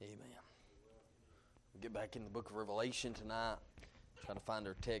Get back in the book of Revelation tonight. Try to find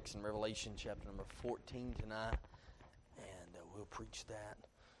our text in Revelation chapter number 14 tonight, and we'll preach that.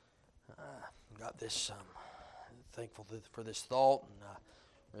 Got this. Thankful for this thought, and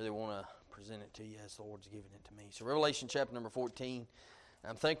I really want to present it to you as the Lord's given it to me. So Revelation chapter number 14.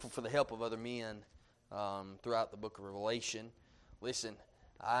 I'm thankful for the help of other men throughout the book of Revelation. Listen,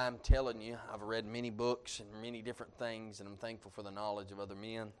 I'm telling you, I've read many books and many different things, and I'm thankful for the knowledge of other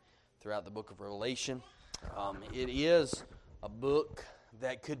men throughout the book of Revelation. It is a book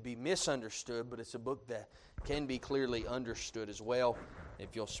that could be misunderstood, but it's a book that can be clearly understood as well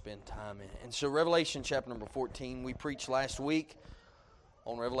if you'll spend time in it. And so Revelation chapter number 14, we preached last week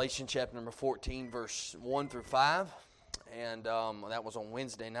on Revelation chapter number 14, verse 1 through 5. And that was on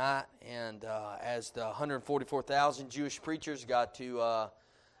Wednesday night. And as the 144,000 Jewish preachers got to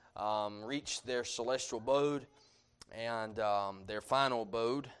reach their celestial abode and their final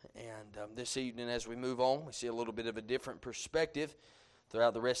abode. And this evening as we move on, we see a little bit of a different perspective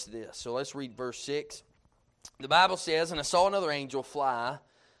throughout the rest of this. So let's read verse 6. The Bible says, "And I saw another angel fly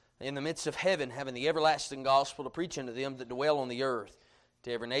in the midst of heaven, having the everlasting gospel to preach unto them that dwell on the earth,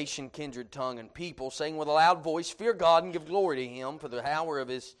 to every nation, kindred, tongue, and people, saying with a loud voice, Fear God and give glory to Him, for the hour of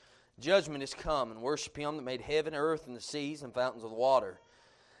His judgment is come, and worship Him that made heaven, earth, and the seas, and fountains of water.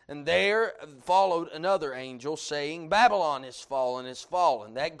 And there followed another angel, saying, Babylon is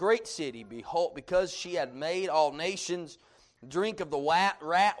fallen, that great city, behold, because she had made all nations drink of the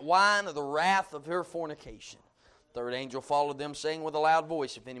wine of the wrath of her fornication. Third angel followed them, saying with a loud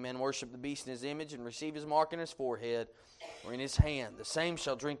voice, If any man worship the beast in his image, and receive his mark in his forehead, or in his hand, the same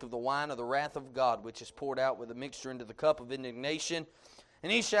shall drink of the wine of the wrath of God, which is poured out with a mixture into the cup of indignation.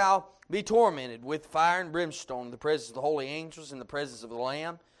 And he shall be tormented with fire and brimstone in the presence of the holy angels, in the presence of the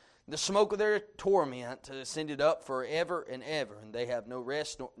Lamb. The smoke of their torment ascended up forever and ever, and they have no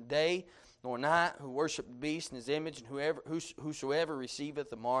rest day nor night, who worship the beast in his image, and whosoever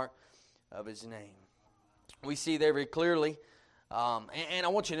receiveth the mark of his name." We see there very clearly, and I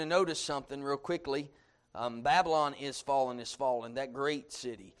want you to notice something real quickly. Babylon is fallen, that great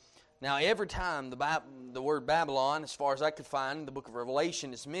city. Now, every time the word Babylon, as far as I could find in the book of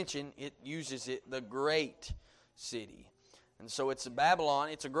Revelation, is mentioned, it uses it, the great city. And so it's Babylon,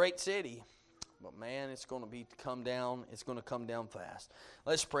 it's a great city. But man, it's going to come down fast.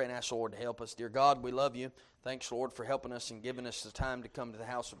 Let's pray and ask the Lord to help us. Dear God, we love you. Thanks, Lord, for helping us and giving us the time to come to the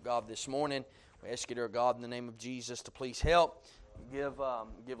house of God this morning. We ask you, dear God, in the name of Jesus, to please help. Give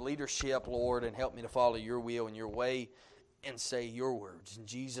leadership, Lord, and help me to follow your will and your way and say your words. In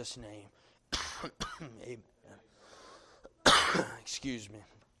Jesus' name, amen. Excuse me.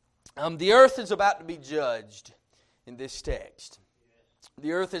 The earth is about to be judged in this text.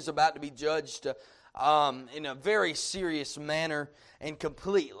 The earth is about to be judged in a very serious manner and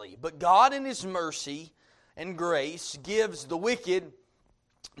completely. But God in His mercy and grace gives the wicked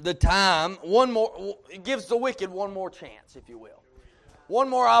one more chance, if you will. One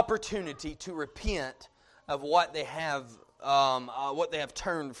more opportunity to repent of what they have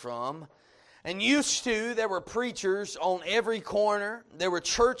turned from. And used to, there were preachers on every corner. There were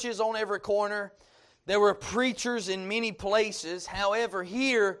churches on every corner. There were preachers in many places. However,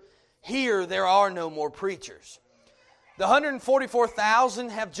 here there are no more preachers. The 144,000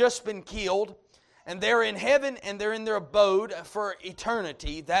 have just been killed, and they're in heaven and they're in their abode for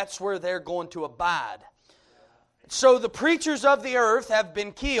eternity. That's where they're going to abide. So the preachers of the earth have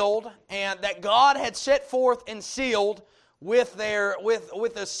been killed, and that God had set forth and sealed with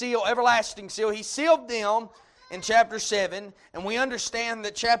a seal, everlasting seal. He sealed them in chapter 7, and we understand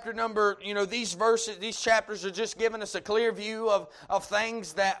that chapter number, these chapters are just giving us a clear view of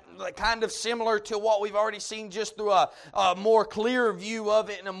things that kind of similar to what we've already seen, just through a more clear view of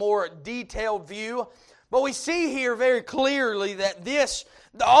it and a more detailed view. But we see here very clearly that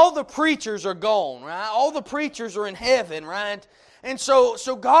all the preachers are gone, right? All the preachers are in heaven, right? And so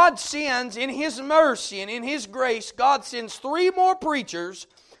God sends, in His mercy and in His grace, God sends 3 more preachers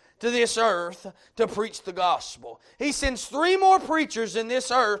to this earth to preach the gospel. He sends 3 more preachers in this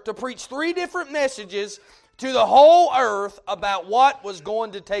earth to preach 3 different messages to the whole earth about what was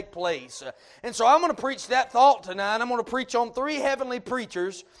going to take place. And so I'm going to preach that thought tonight. I'm going to preach on 3 heavenly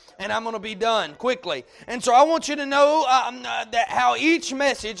preachers, and I'm going to be done quickly. And so I want you to know that how each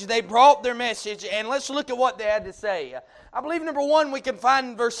message, they brought their message, and let's look at what they had to say. I believe, number 1, we can find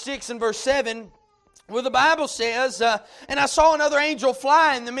in verse 6 and verse 7, Well, the Bible says, and I saw another angel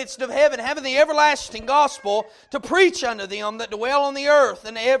fly in the midst of heaven, having the everlasting gospel to preach unto them that dwell on the earth,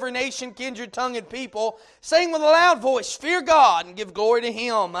 and to every nation, kindred, tongue, and people, saying with a loud voice, Fear God, and give glory to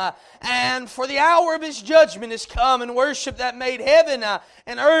Him. And for the hour of His judgment is come, and worship that made heaven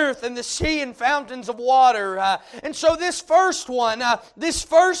and earth, and the sea, and fountains of water. And so this first one, this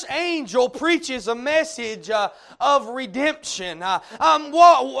first angel preaches a message of redemption.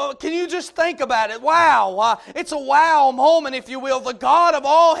 Can you just think about it? Wow. It's a wow moment, if you will. The God of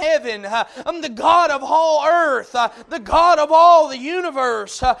all heaven, the God of all earth, the God of all the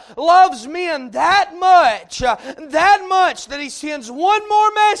universe, loves men that much that He sends one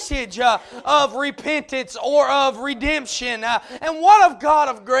more message of repentance or of redemption. And what of God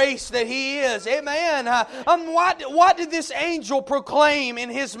of grace that He is. Amen. What did this angel proclaim in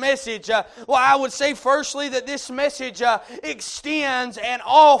his message? Well, I would say firstly that this message extends an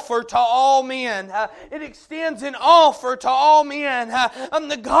offer to all men. It extends an offer to all men.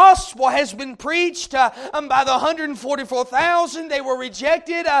 The gospel has been preached by the 144,000. They were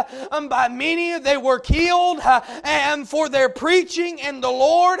rejected by many. They were killed and for their preaching, and the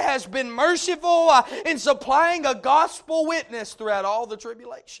Lord has been merciful in supplying a gospel witness throughout all the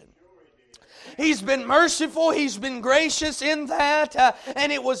tribulation. He's been merciful. He's been gracious in that,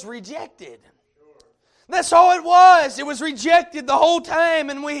 and it was rejected. That's all it was. It was rejected the whole time.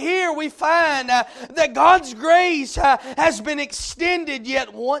 And we find that God's grace has been extended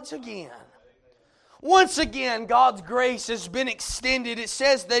yet once again. Once again, God's grace has been extended. It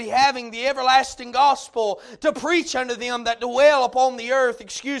says that having the everlasting gospel to preach unto them that dwell upon the earth.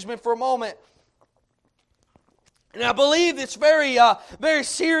 Excuse me for a moment. And I believe it's very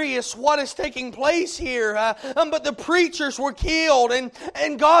serious what is taking place here. But the preachers were killed,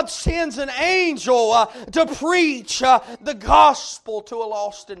 and God sends an angel to preach the gospel to a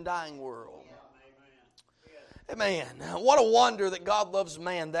lost and dying world. Amen. What a wonder that God loves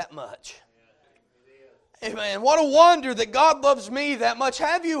man that much. Amen. What a wonder that God loves me that much.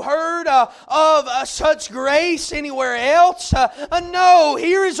 Have you heard of such grace anywhere else? No.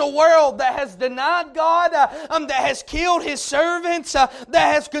 Here is a world that has denied God, that has killed His servants, that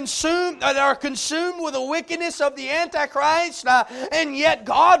are consumed with the wickedness of the Antichrist, and yet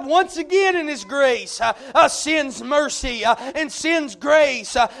God, once again in His grace, sends mercy and sends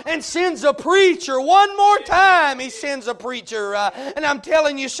grace and sends a preacher. One more time, He sends a preacher. And I'm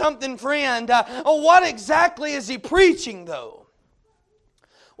telling you something, friend. What exactly is He preaching, though?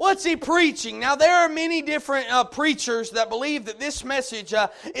 What's He preaching? Now, there are many different preachers that believe that this message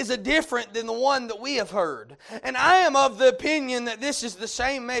is different than the one that we have heard. And I am of the opinion that this is the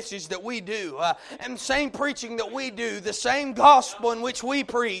same message that we do, and same preaching that we do, the same gospel in which we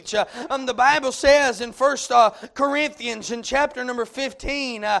preach. The Bible says in 1 Corinthians, in chapter number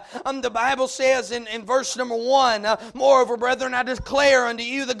 15, the Bible says in verse number 1, Moreover, brethren, I declare unto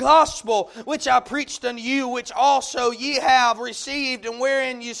you the gospel which I preached unto you, which also ye have received, and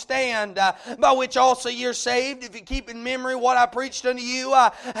wherein you stand, by which also you're saved, if you keep in memory what I preached unto you,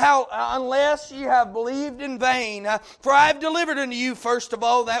 unless you have believed in vain. For I have delivered unto you first of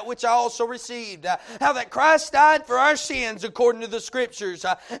all that which I also received, how that Christ died for our sins according to the Scriptures,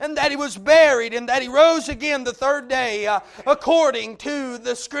 and that He was buried, and that He rose again the third day according to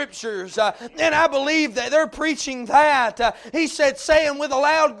the Scriptures. And I believe that they're preaching that. He said, saying with a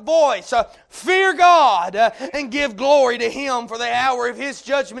loud voice, Fear God and give glory to Him, for the hour of His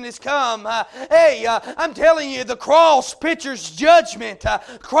judgment is come. I'm telling you, the cross pictures judgment.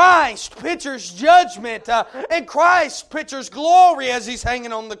 Christ pictures judgment. And Christ pictures glory as He's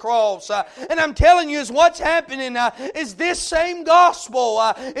hanging on the cross. And I'm telling you, is what's happening is this same gospel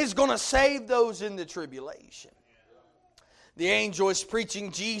is going to save those in the tribulation. The angel is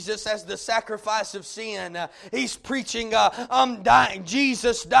preaching Jesus as the sacrifice of sin. He's preaching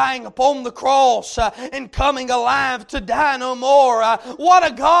Jesus dying upon the cross and coming alive to die no more. What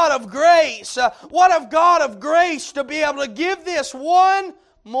a God of grace. What a God of grace to be able to give this one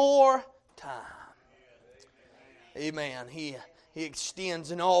more time. Amen. He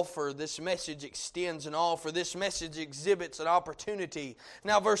extends an offer. This message extends an offer. This message exhibits an opportunity.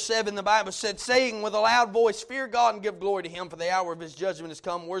 Now, verse 7, the Bible said, saying with a loud voice, Fear God and give glory to Him, for the hour of His judgment has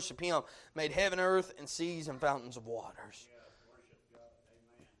come. Worship Him, made heaven, earth, and seas, and fountains of waters.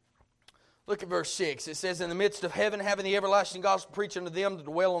 Look at verse 6. It says, in the midst of heaven, having the everlasting gospel preached unto them that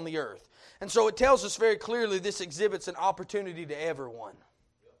dwell on the earth. And so it tells us very clearly this exhibits an opportunity to everyone.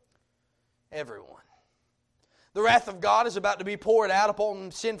 Everyone. The wrath of God is about to be poured out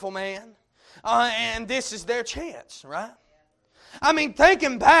upon sinful man. And this is their chance, right? I mean,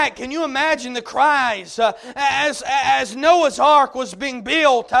 thinking back, can you imagine the cries as Noah's Ark was being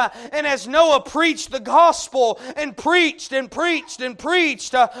built and as Noah preached the gospel and preached and preached and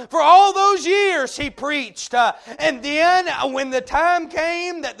preached. For all those years he preached. And then when the time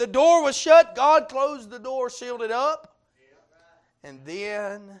came that the door was shut, God closed the door, sealed it up. And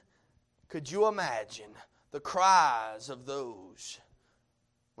then, could you imagine the cries of those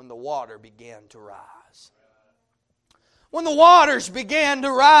when the water began to rise? When the waters began to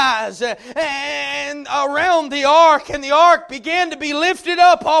rise and around the ark, and the ark began to be lifted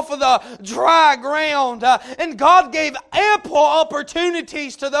up off of the dry ground, and God gave ample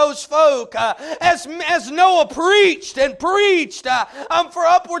opportunities to those folk as Noah preached and preached for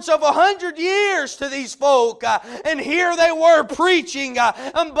upwards of 100 years to these folk, and here they were preaching,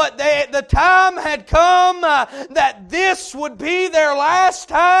 but the time had come that this would be their last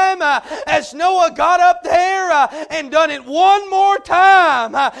time, as Noah got up there and done it one more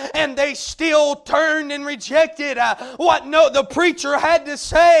time, and they still turned and rejected what the preacher had to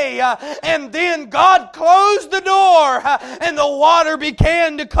say, and then God closed the door, and the water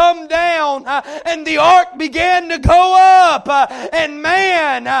began to come down, and the ark began to go up, and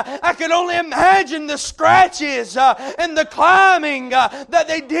man, I could only imagine the scratches and the climbing that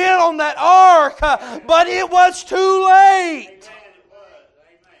they did on that ark, but it was too late.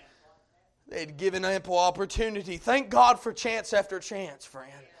 They'd given ample opportunity. Thank God for chance after chance,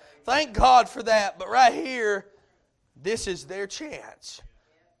 friend. Thank God for that. But right here, this is their chance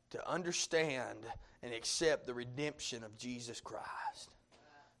to understand and accept the redemption of Jesus Christ.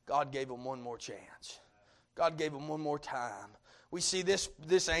 God gave them one more chance. God gave them one more time. We see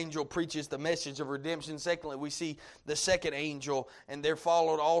this angel preaches the message of redemption. Secondly, we see the second angel, and there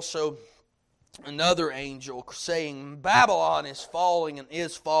followed also another angel saying, Babylon is falling and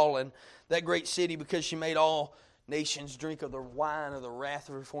is fallen, that great city, because she made all nations drink of the wine of the wrath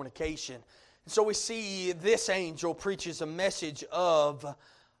of her fornication. And so we see this angel preaches a message of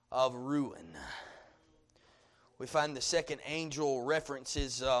ruin. We find the second angel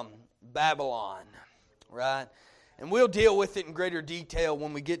references Babylon, right? And we'll deal with it in greater detail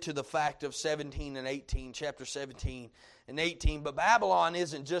when we get to the fact of 17 and 18, chapter 17 and 18. But Babylon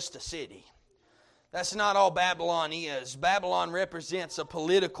isn't just a city. That's not all Babylon is. Babylon represents a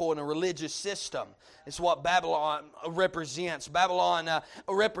political and a religious system. It's what Babylon represents. Babylon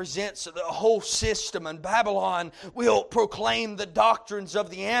represents the whole system, and Babylon will proclaim the doctrines of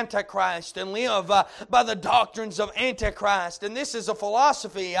the Antichrist and live by the doctrines of Antichrist. And this is a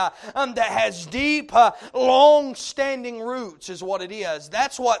philosophy that has deep, long-standing roots, is what it is.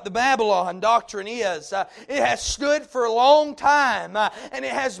 That's what the Babylon doctrine is. It has stood for a long time, and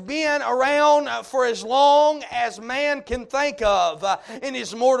it has been around for as long as man can think of in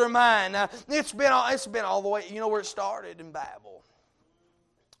his mortal mind. It's been all the way, you know where it started? In Babel.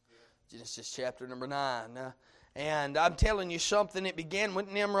 Genesis chapter number 9. And I'm telling you something, it began with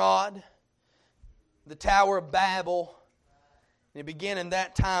Nimrod, the Tower of Babel. It began in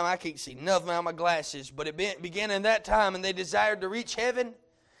that time. I can't see nothing out of my glasses, but it began in that time, and they desired to reach heaven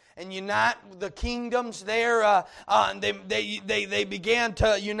and unite the kingdoms there. They began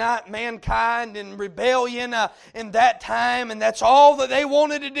to unite mankind in rebellion in that time, and that's all that they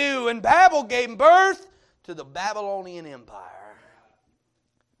wanted to do. And Babel gave birth to the Babylonian Empire.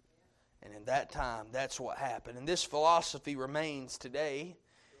 And in that time, that's what happened. And this philosophy remains today.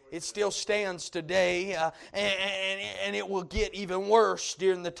 It still stands today, and it will get even worse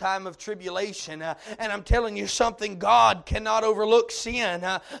during the time of tribulation. And I'm telling you something, God cannot overlook sin.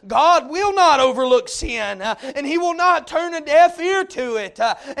 God will not overlook sin, and He will not turn a deaf ear to it.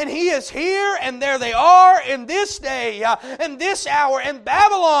 And He is here, and there they are in this day, in this hour. And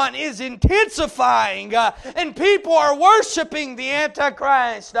Babylon is intensifying, and people are worshiping the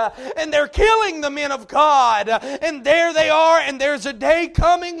Antichrist, and they're killing the men of God. And there they are, and there's a day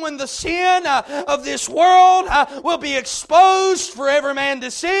coming when the sin of this world will be exposed for every man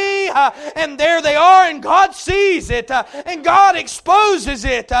to see, and there they are, and God sees it, and God exposes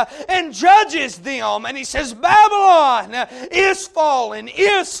it, and judges them, and He says, Babylon is fallen,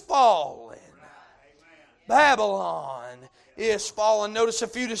 is fallen. Babylon is fallen. Notice a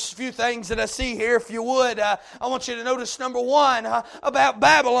few things that I see here, if you would. I want you to notice number one about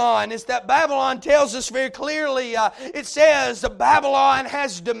Babylon is that Babylon tells us very clearly, it says that Babylon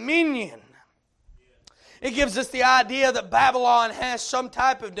has dominion. It gives us the idea that Babylon has some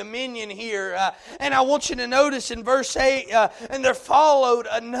type of dominion here. And I want you to notice in verse 8, and there followed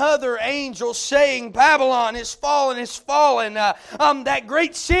another angel saying, Babylon is fallen, that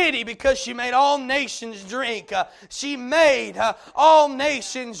great city, because she made all nations drink. She made all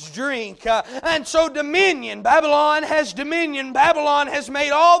nations drink. And so dominion, Babylon has dominion. Babylon has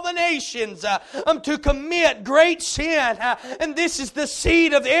made all the nations to commit great sin. And this is the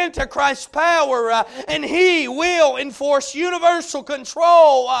seed of the Antichrist's power. And he will enforce universal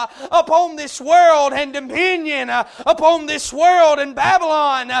control upon this world and dominion upon this world. And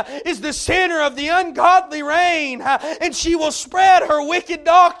Babylon is the center of the ungodly reign. And she will spread her wicked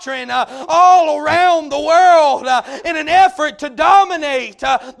doctrine all around the world in an effort to dominate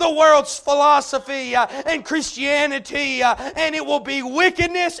the world's philosophy and Christianity. And it will be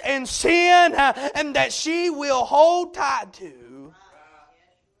wickedness and sin and that she will hold tight to.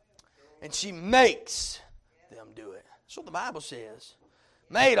 And she makes them do it. That's what the Bible says.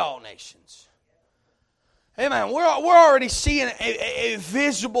 Made all nations. Amen. We're already seeing a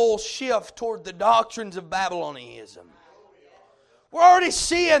visible shift toward the doctrines of Babylonianism. We're already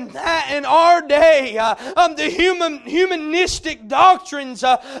seeing that in our day. The humanistic doctrines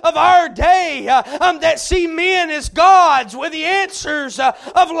of our day that see men as gods with the answers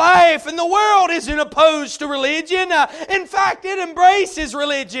of life. And the world isn't opposed to religion. In fact, it embraces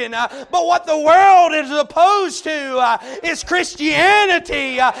religion. But what the world is opposed to is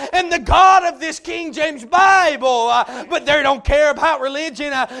Christianity and the God of this King James Bible. But they don't care about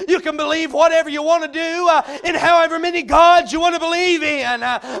religion. You can believe whatever you want to do and however many gods you want to believe in,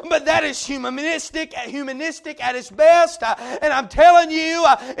 but that is humanistic at its best. And I'm telling you,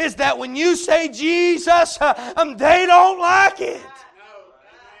 is that when you say Jesus, they don't like it.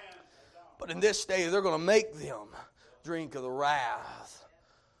 But in this day, they're going to make them drink of the wrath.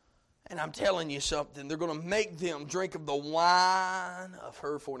 And I'm telling you something, they're going to make them drink of the wine of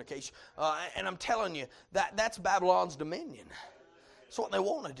her fornication. And I'm telling you, that's Babylon's dominion. That's what they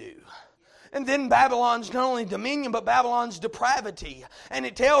want to do. And then Babylon's not only dominion, but Babylon's depravity. And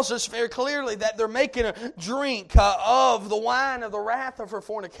it tells us very clearly that they're making a drink of the wine of the wrath of her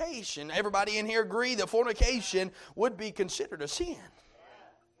fornication. Everybody in here agree that fornication would be considered a sin.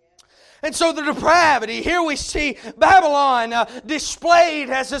 And so the depravity, here we see Babylon displayed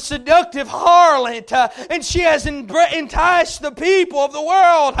as a seductive harlot, and she has enticed the people of the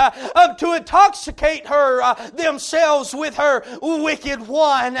world to intoxicate themselves with her wicked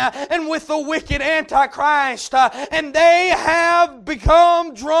one and with the wicked Antichrist. And they have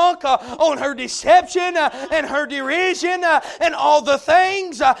become drunk on her deception and her derision and all the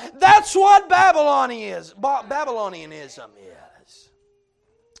things. That's what Babylonianism is.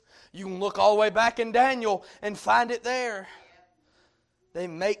 You can look all the way back in Daniel and find it there. They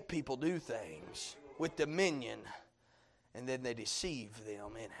make people do things with dominion, and then they deceive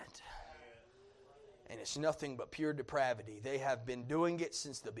them in it. And it's nothing but pure depravity. They have been doing it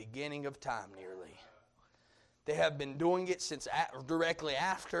since the beginning of time nearly. They have been doing it since directly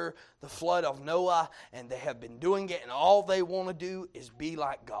after the flood of Noah, and they have been doing it, and all they want to do is be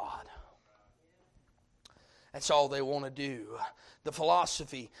like God. That's all they want to do. The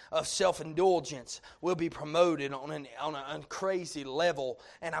philosophy of self-indulgence will be promoted on a crazy level.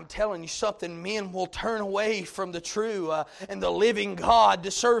 And I'm telling you something, men will turn away from the true and the living God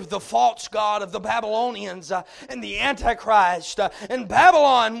to serve the false God of the Babylonians and the Antichrist. And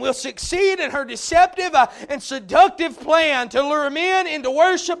Babylon will succeed in her deceptive and seductive plan to lure men into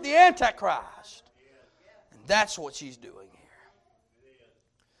worship the Antichrist. And that's what she's doing here.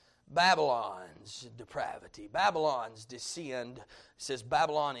 Babylon's depravity, Babylon's descent. It says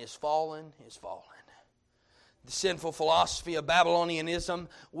Babylon is fallen, is fallen. The sinful philosophy of Babylonianism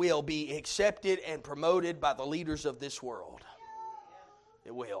will be accepted and promoted by the leaders of this world.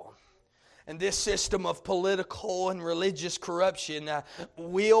 It will. And this system of political and religious corruption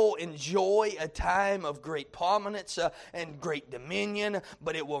will enjoy a time of great prominence and great dominion,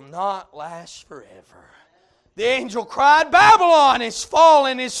 but it will not last forever. The angel cried, Babylon is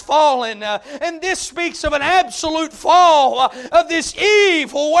fallen, is fallen. And this speaks of an absolute fall of this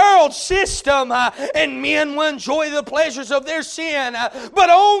evil world system. And men will enjoy the pleasures of their sin, but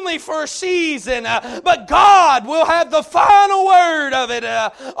only for a season. But God will have the final word of it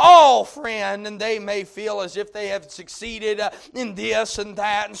all, friend. And they may feel as if they have succeeded in this and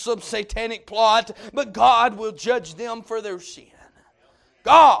that and some satanic plot, but God will judge them for their sin.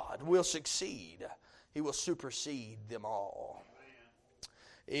 God will succeed. He will supersede them all.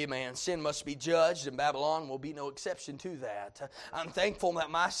 Amen. Sin must be judged, and Babylon will be no exception to that. I'm thankful that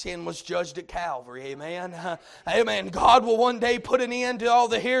my sin was judged at Calvary. Amen. Amen. God will one day put an end to all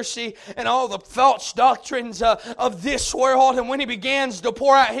the heresy and all the false doctrines of this world. And when He begins to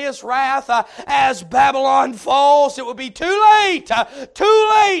pour out His wrath as Babylon falls, it will be too late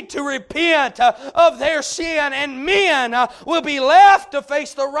to repent of their sin. And men will be left to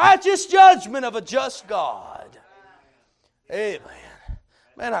face the righteous judgment of a just God. Amen.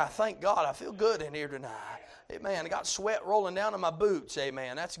 Man, I thank God. I feel good in here tonight. Amen. I got sweat rolling down in my boots.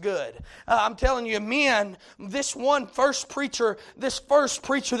 Amen. That's good. I'm telling you, men, this first preacher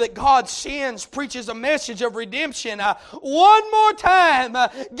that God sends preaches a message of redemption. One more time.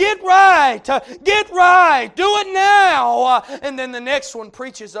 Get right. Get right. Do it now. And then the next one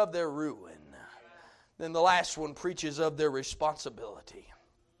preaches of their ruin. Then the last one preaches of their responsibility.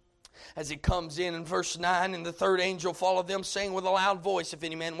 As it comes in verse 9, and the third angel followed them, saying with a loud voice, if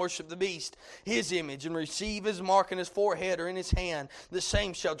any man worship the beast, his image, and receive his mark in his forehead or in his hand, the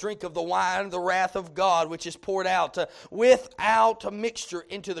same shall drink of the wine of the wrath of God, which is poured out without a mixture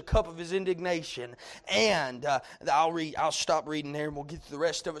into the cup of his indignation. And I'll stop reading there and we'll get to the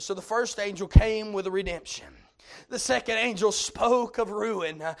rest of it. So the first angel came with a redemption. The second angel spoke of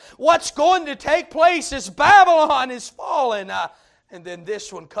ruin. What's going to take place as Babylon is fallen. And then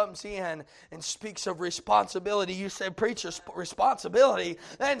this one comes in and speaks of responsibility. You say, preacher, responsibility?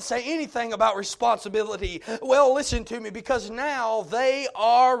 They didn't say anything about responsibility. Well, listen to me, because now they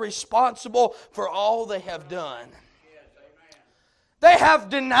are responsible for all they have done. They have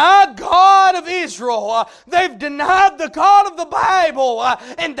denied God of Israel. They've denied the God of the Bible.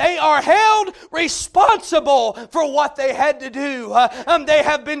 And they are held responsible for what they had to do. They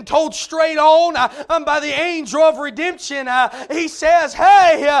have been told straight on by the angel of redemption. He says,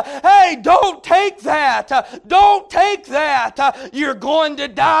 hey, don't take that. Don't take that. You're going to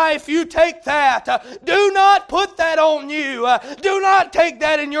die if you take that. Do not put that on you. Do not take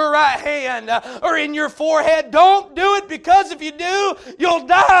that in your right hand or in your forehead. Don't do it, because if you do, you'll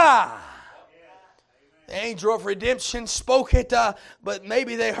die. The angel of redemption spoke it, but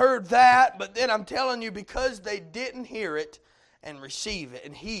maybe they heard that. But then I'm telling you, because they didn't hear it and receive it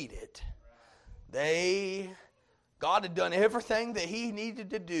and heed it, God had done everything that He needed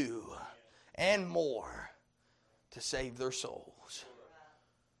to do and more to save their souls.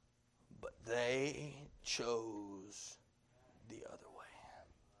 But they chose the other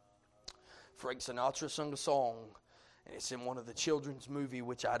way. Frank Sinatra sung a song. And it's in one of the children's movie,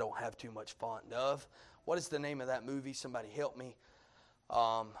 which I don't have too much fond of. What is the name of that movie? Somebody help me.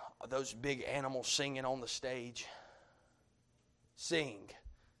 Those big animals singing on the stage. Sing.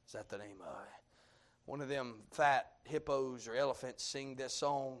 Is that the name of it? One of them fat hippos or elephants sing this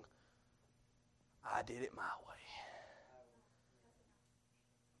song. I did it my way.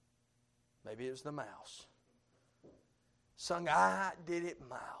 Maybe it was the mouse. Sung, I did it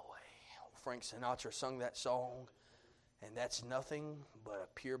my way. Frank Sinatra sung that song. And that's nothing but a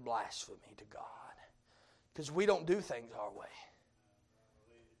pure blasphemy to God. Because we don't do things our way.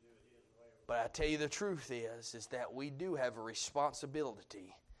 But I tell you, the truth is that we do have a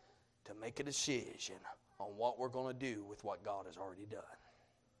responsibility to make a decision on what we're going to do with what God has already done.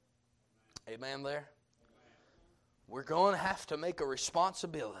 Amen there? We're going to have to make a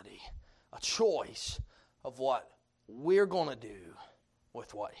responsibility, a choice of what we're going to do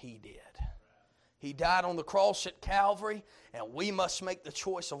with what He did. He died on the cross at Calvary, and we must make the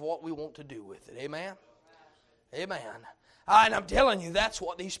choice of what we want to do with it. Amen? Amen. And I'm telling you, that's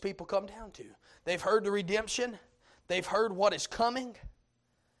what these people come down to. They've heard the redemption. They've heard what is coming.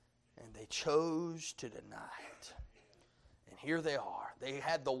 And they chose to deny it. And here they are. They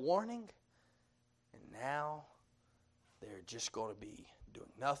had the warning, and now they're just going to be doing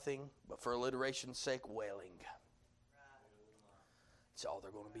nothing but, for alliteration's sake, wailing. That's all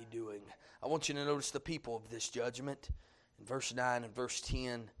they're going to be doing. I want you to notice the people of this judgment. In verse 9 and verse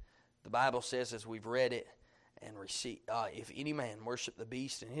 10, the Bible says, as we've read it, and receive, if any man worship the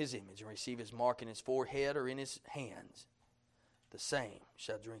beast in his image and receive his mark in his forehead or in his hands, the same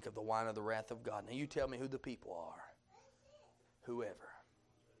shall drink of the wine of the wrath of God. Now you tell me who the people are. Whoever.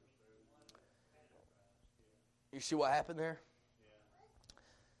 You see what happened there?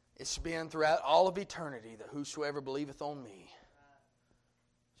 It's been throughout all of eternity that whosoever believeth on me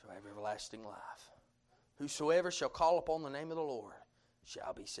shall have everlasting life. Whosoever shall call upon the name of the Lord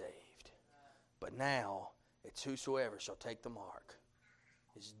shall be saved. But now it's whosoever shall take the mark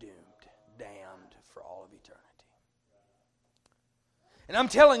is doomed, damned for all of eternity. And I'm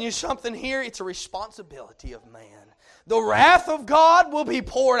telling you something here, it's a responsibility of man. The wrath of God will be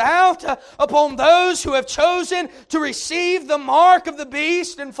poured out upon those who have chosen to receive the mark of the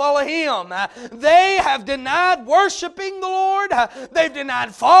beast and follow Him. They have denied worshiping the Lord. They've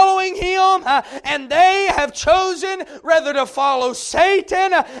denied following Him. And they have chosen rather to follow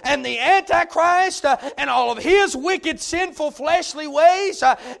Satan and the Antichrist and all of his wicked, sinful, fleshly ways,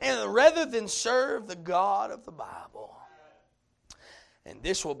 and rather than serve the God of the Bible. And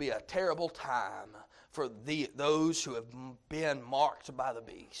this will be a terrible time for those who have been marked by the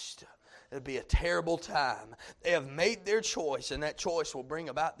beast. It'll be a terrible time. They have made their choice, and that choice will bring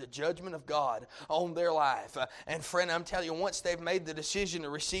about the judgment of God on their life. And friend, I'm telling you, once they've made the decision to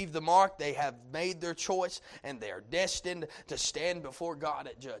receive the mark, they have made their choice, and they are destined to stand before God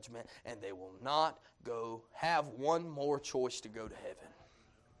at judgment, and they will not have one more choice to go to heaven.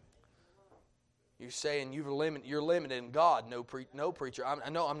 You're saying you're limited in God. No preacher.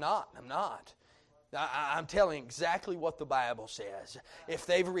 I'm not. I'm telling exactly what the Bible says. If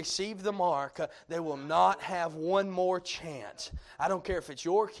they've received the mark, they will not have one more chance. I don't care if it's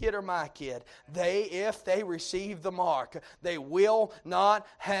your kid or my kid. If they receive the mark, they will not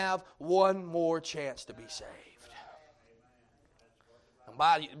have one more chance to be saved.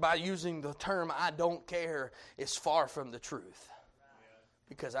 And by using the term "I don't care" is far from the truth,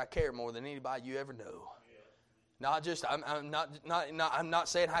 because I care more than anybody you ever know. I'm not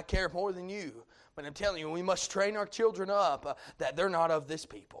saying I care more than you. But I'm telling you, we must train our children up that they're not of this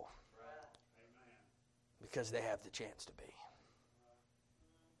people. Because they have the chance to be.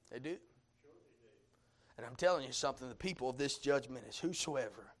 They do. And I'm telling you something, the people of this judgment is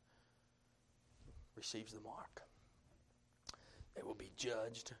whosoever receives the mark. They will be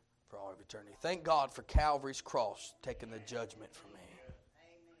judged for all of eternity. Thank God for Calvary's cross taking the judgment for me.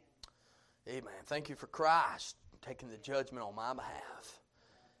 Amen. Thank you for Christ taking the judgment on my behalf.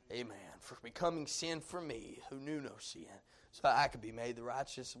 Amen. For becoming sin for me who knew no sin, so I could be made the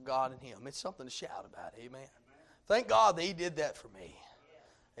righteousness of God in Him. It's something to shout about. Amen. Thank God that He did that for me.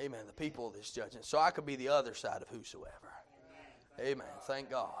 Amen. The people of this judgment. So I could be the other side of whosoever. Amen. Thank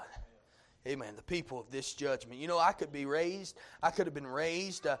God. Amen. The people of this judgment. You know, I could have been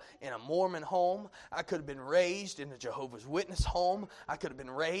raised in a Mormon home. I could have been raised in a Jehovah's Witness home. I could have been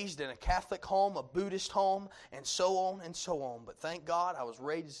raised in a Catholic home, a Buddhist home, and so on and so on. But thank God I was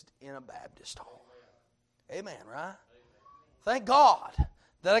raised in a Baptist home. Amen, right? Thank God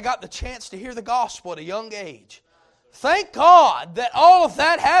that I got the chance to hear the gospel at a young age. Thank God that all of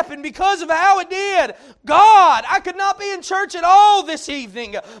that happened because of how it did. God, I could not be in church at all this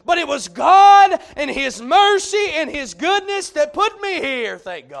evening, but it was God and His mercy and His goodness that put me here.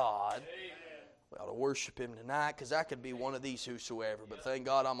 Thank God. Amen. We ought to worship Him tonight, because I could be one of these whosoever, but thank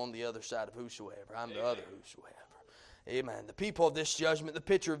God I'm on the other side of whosoever. I'm the other whosoever. Amen. The people of this judgment, the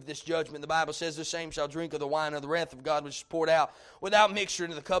picture of this judgment, the Bible says, the same shall drink of the wine of the wrath of God, which is poured out without mixture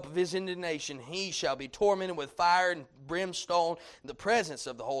into the cup of His indignation. He shall be tormented with fire and brimstone in the presence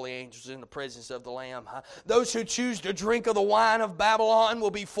of the holy angels, in the presence of the Lamb. Those who choose to drink of the wine of Babylon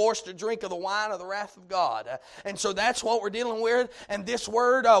will be forced to drink of the wine of the wrath of God. And so that's what we're dealing with. And this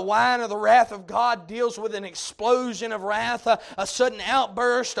word, wine of the wrath of God, deals with an explosion of wrath, a sudden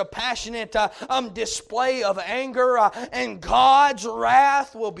outburst, a passionate display of anger. And God's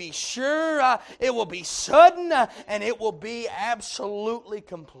wrath will be sure, it will be sudden, and it will be absolutely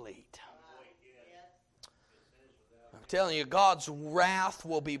complete. I'm telling you, God's wrath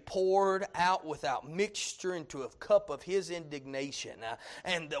will be poured out without mixture into a cup of His indignation.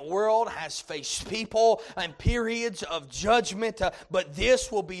 And the world has faced people and periods of judgment, but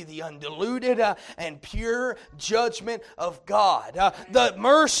this will be the undiluted and pure judgment of God. The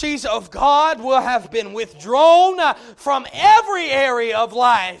mercies of God will have been withdrawn from every area of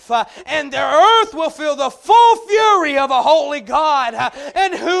life, and the earth will feel the full fury of a holy God,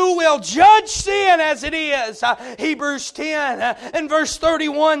 and who will judge sin as it is. Hebrews 10 and verse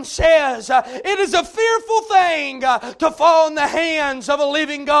 31 says, it is a fearful thing to fall in the hands of a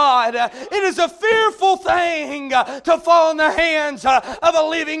living God. It is a fearful thing to fall in the hands of a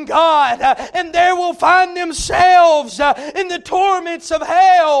living God. And there will find themselves in the torments of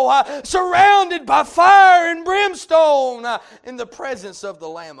hell, surrounded by fire and brimstone in the presence of the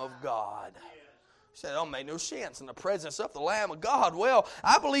Lamb of God. Said, "Don't make no sense in the presence of the Lamb of God." Well,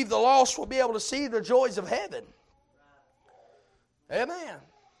 I believe the lost will be able to see the joys of heaven. Amen.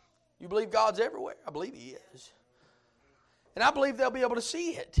 You believe God's everywhere? I believe He is. And I believe they'll be able to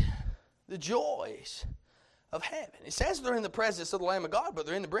see it. The joys of heaven. It says they're in the presence of the Lamb of God, but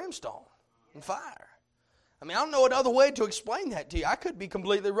they're in the brimstone and fire. I mean, I don't know another way to explain that to you. I could be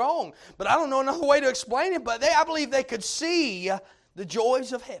completely wrong, but I don't know another way to explain it. But I believe they could see the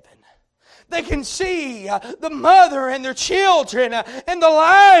joys of heaven. They can see the mother and their children and the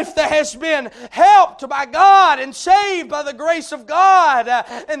life that has been helped by God and saved by the grace of God.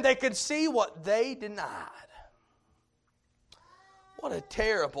 And they can see what they denied. What a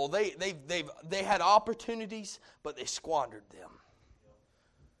terrible... They had opportunities, but they squandered them.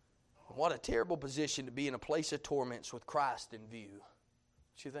 What a terrible position to be in a place of torments with Christ in view.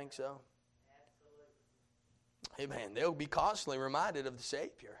 Don't you think so? Amen. They'll be constantly reminded of the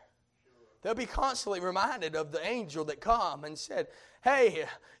Savior. They'll be constantly reminded of the angel that come and said, hey,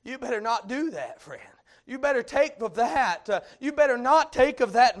 you better not do that, friend. You better take of that. You better not take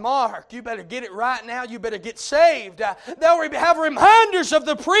of that mark. You better get it right now. You better get saved. They'll have reminders of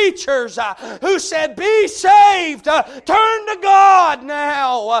the preachers who said, be saved. Turn to God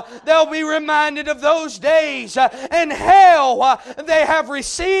now. They'll be reminded of those days. And hell they have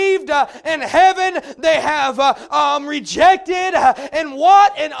received. And heaven they have rejected. And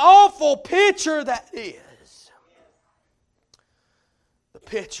what an awful picture that is. The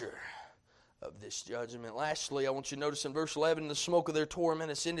picture of this judgment. Lastly, I want you to notice in verse 11, the smoke of their torment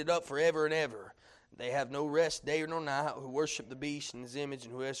ascended up forever and ever. They have no rest day nor night who worship the beast and his image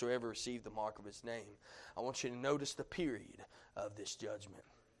and whosoever received the mark of his name. I want you to notice the period of this judgment.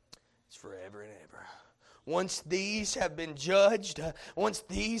 It's forever and ever. Once these have been judged, once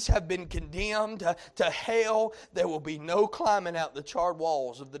these have been condemned to hell, there will be no climbing out the charred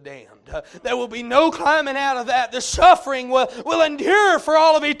walls of the damned. There will be no climbing out of that. The suffering will endure for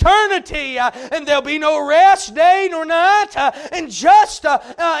all of eternity, and there'll be no rest day nor night, and just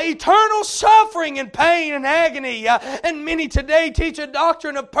eternal suffering and pain and agony. And many today teach a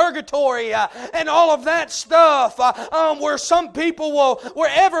doctrine of purgatory and all of that stuff, where some people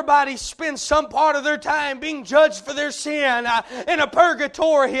where everybody spends some part of their time being judged for their sin in a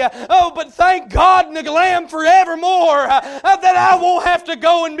purgatory. Oh, but thank God in the Lamb forevermore that I won't have to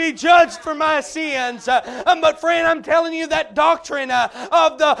go and be judged for my sins. But friend, I'm telling you that doctrine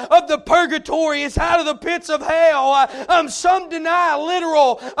of the purgatory is out of the pits of hell. Some deny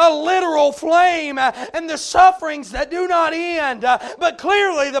a literal flame and the sufferings that do not end. But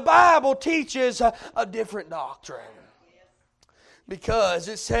clearly the Bible teaches a different doctrine. Because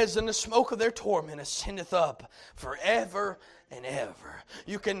it says, and the smoke of their torment ascendeth up forever and ever.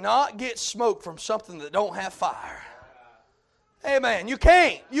 You cannot get smoke from something that don't have fire. Amen. You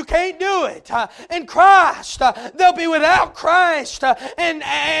can't. You can't do it. In Christ, they'll be without Christ,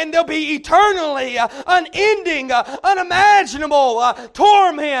 and they'll be eternally unending, unimaginable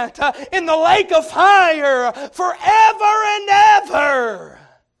torment in the lake of fire forever and ever.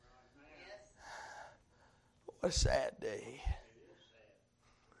 What a sad day.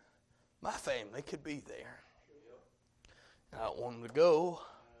 My family could be there. I don't want them to go.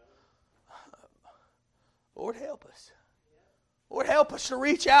 Lord, help us. Lord, help us to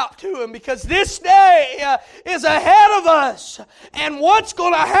reach out to Him, because this day is ahead of us. And what's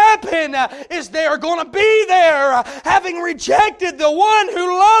going to happen is they are going to be there having rejected the one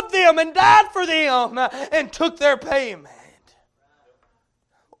who loved them and died for them and took their payment.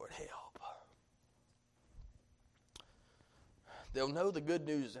 Lord, help. They'll know the good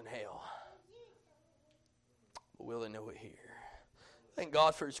news in hell. Will they know it here? Thank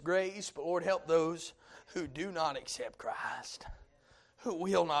God for His grace, but Lord, help those who do not accept Christ, who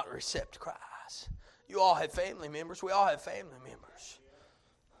will not accept Christ. You all have family members. We all have family members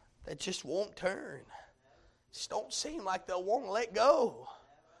that just won't turn. Just don't seem like they'll want to let go.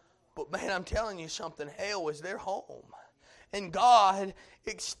 But man, I'm telling you something, hell is their home. And God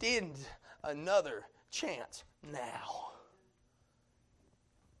extends another chance now.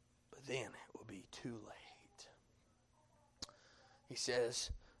 But then it will be too late. He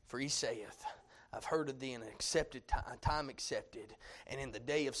says, for He saith, I've heard of thee in an accepted time accepted, and in the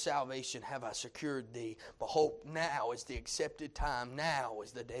day of salvation have I secured thee. Behold, now is the accepted time. Now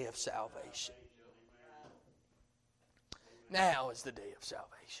is the day of salvation. Now is the day of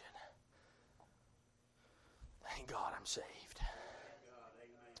salvation. Thank God I'm saved.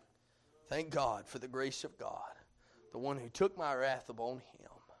 Thank God for the grace of God, the one who took my wrath upon Him,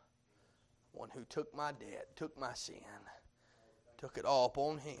 the one who took my debt, took my sin, took it all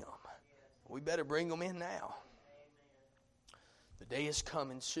upon Him. We better bring them in now. The day is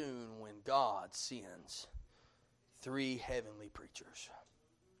coming soon when God sends 3 heavenly preachers.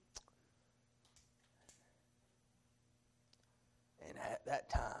 And at that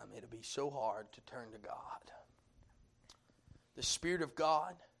time, it'll be so hard to turn to God. The Spirit of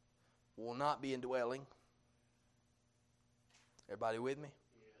God will not be indwelling. Everybody with me?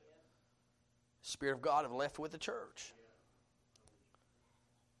 The Spirit of God have left with the church.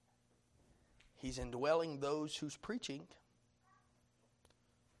 He's indwelling those who's preaching.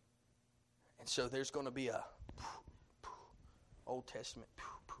 And so there's going to be a Old Testament.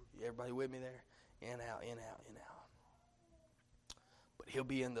 Everybody with me there? In, out, in, out, in, out. But he'll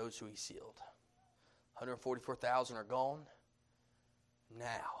be in those who he sealed. 144,000 are gone.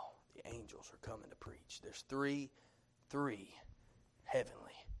 Now the angels are coming to preach. There's three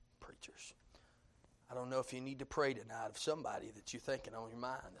heavenly preachers. I don't know if you need to pray tonight of somebody that you're thinking on your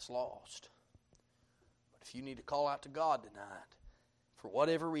mind that's lost. But if you need to call out to God tonight, for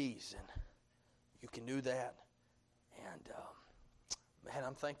whatever reason, you can do that. And, man,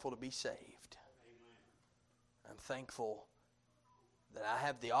 I'm thankful to be saved. I'm thankful that I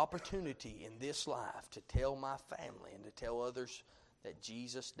have the opportunity in this life to tell my family and to tell others that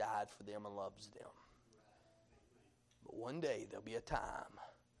Jesus died for them and loves them. But one day there'll be a time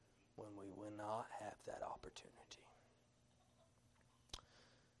when we will not have that opportunity.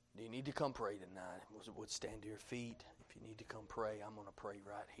 Do you need to come pray tonight? Would stand to your feet. If you need to come pray, I'm going to pray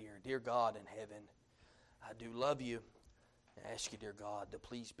right here. Dear God in heaven, I do love you. I ask you, dear God, to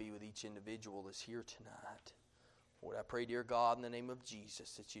please be with each individual that's here tonight. Lord, I pray, dear God, in the name of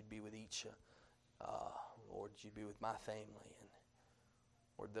Jesus, that you'd be with each, Lord, you'd be with my family and,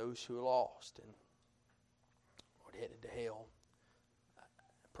 Lord, those who are lost and, Lord, headed to hell.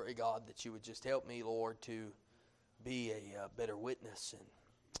 I pray, God, that you would just help me, Lord, to be a better witness and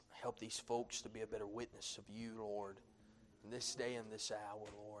help these folks to be a better witness of you, Lord, in this day and this hour,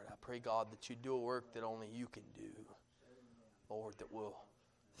 Lord. I pray, God, that you do a work that only you can do. Lord, that we'll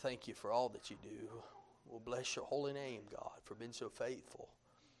thank you for all that you do. We'll bless your holy name, God, for being so faithful.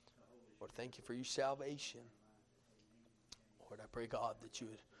 Lord, thank you for your salvation. Lord, I pray, God, that you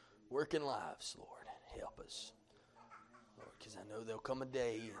would work in lives, Lord, and help us. Lord, because I know there'll come a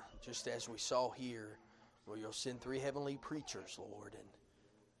day, just as we saw here, where you'll send 3 heavenly preachers, Lord, and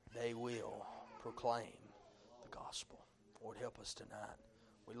they will proclaim the gospel. Lord, help us tonight.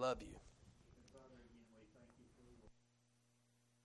 We love you.